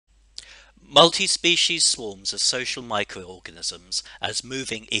Multi-species swarms of social microorganisms as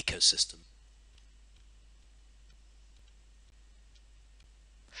moving ecosystems.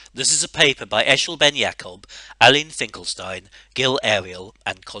 This is a paper by Eshel Ben Yacob, Aline Finkelstein, Gil Ariel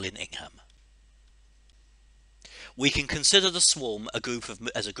and Colin Ingham. We can consider the swarm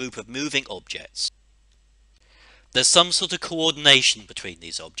as a group of moving objects. There's some sort of coordination between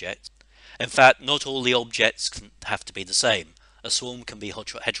these objects. In fact, not all the objects have to be the same. A swarm can be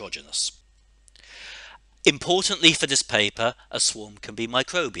heterogeneous. Importantly for this paper, a swarm can be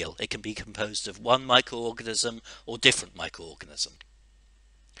microbial. It can be composed of one microorganism or different microorganisms.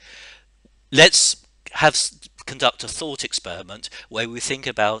 Let's conduct a thought experiment where we think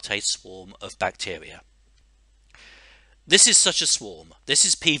about a swarm of bacteria. This is such a swarm. This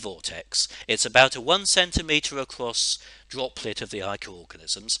is P vortex. It's about a 1 centimeter across droplet of the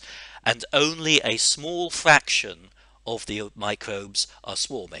microorganisms, and only a small fraction of the microbes are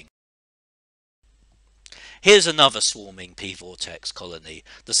swarming. Here's another swarming P vortex colony.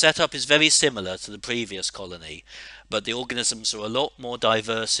 The setup is very similar to the previous colony, but the organisms are a lot more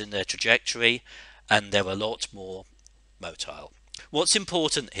diverse in their trajectory and they're a lot more motile. What's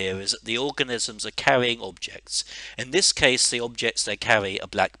important here is that the organisms are carrying objects. In this case, the objects they carry are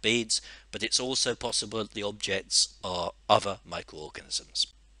black beads, but it's also possible that the objects are other microorganisms.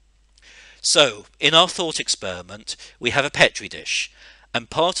 So, in our thought experiment, we have a Petri dish,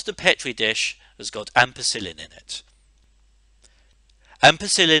 and part of the Petri dish has got ampicillin in it.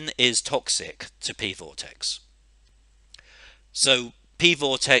 Ampicillin is toxic to P vortex. So P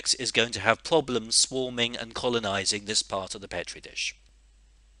vortex is going to have problems swarming and colonizing this part of the Petri dish.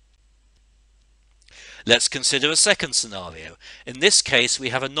 Let's consider a second scenario. In this case, we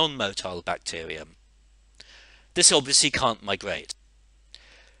have a non-motile bacterium. This obviously can't migrate.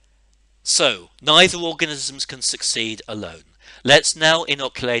 So, neither organisms can succeed alone. Let's now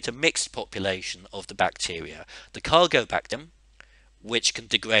inoculate a mixed population of the bacteria, the cargobacterium, which can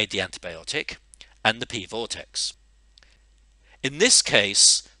degrade the antibiotic, and the P vortex. In this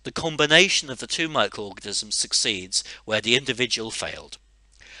case, the combination of the two microorganisms succeeds where the individual failed.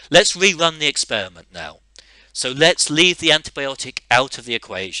 Let's rerun the experiment now. So let's leave the antibiotic out of the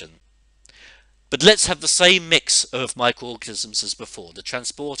equation. But let's have the same mix of microorganisms as before, the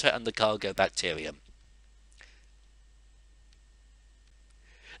transporter and the cargobacterium.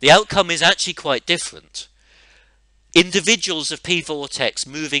 The outcome is actually quite different. Individuals of P vortex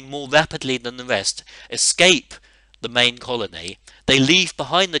moving more rapidly than the rest escape the main colony. They leave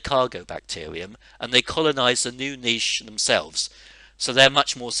behind the cargobacterium and they colonize the new niche themselves, so they're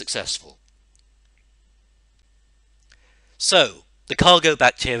much more successful. So the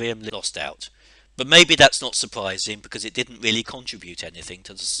cargobacterium lost out, but maybe that's not surprising because it didn't really contribute anything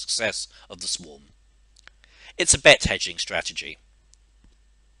to the success of the swarm. It's a bet-hedging strategy.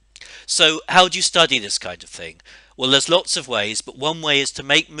 So how do you study this kind of thing? Well, there's lots of ways, but one way is to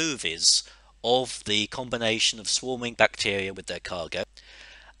make movies of the combination of swarming bacteria with their cargo,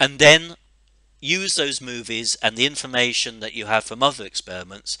 and then use those movies and the information that you have from other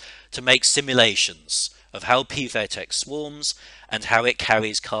experiments to make simulations of how P vortex swarms and how it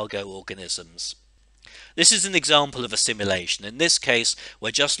carries cargo organisms. This is an example of a simulation. In this case,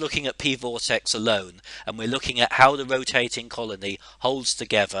 we're just looking at P vortex alone, and we're looking at how the rotating colony holds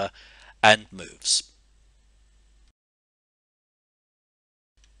together and moves.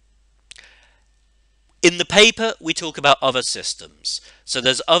 In the paper, we talk about other systems. So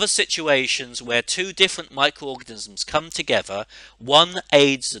there's other situations where two different microorganisms come together, one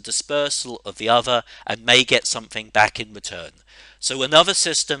aids the dispersal of the other and may get something back in return. So another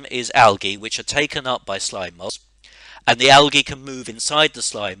system is algae, which are taken up by slime molds, and the algae can move inside the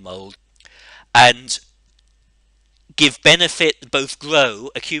slime mold and give benefit, both grow,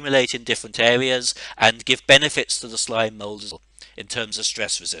 accumulate in different areas, and give benefits to the slime mold in terms of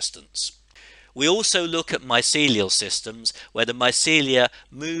stress resistance. We also look at mycelial systems where the mycelia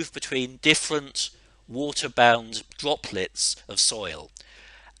move between different water-bound droplets of soil,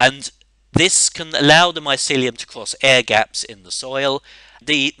 and this can allow the mycelium to cross air gaps in the soil.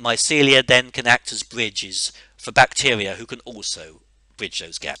 The mycelia then can act as bridges for bacteria who can also bridge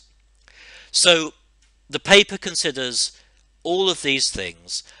those gaps. So the paper considers all of these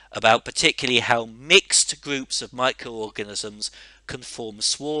things about particularly how mixed groups of microorganisms can form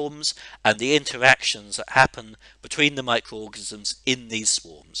swarms and the interactions that happen between the microorganisms in these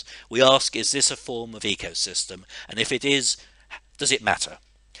swarms. We ask, is this a form of ecosystem? And if it is, does it matter?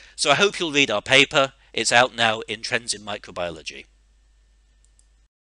 So I hope you'll read our paper. It's out now in Trends in Microbiology.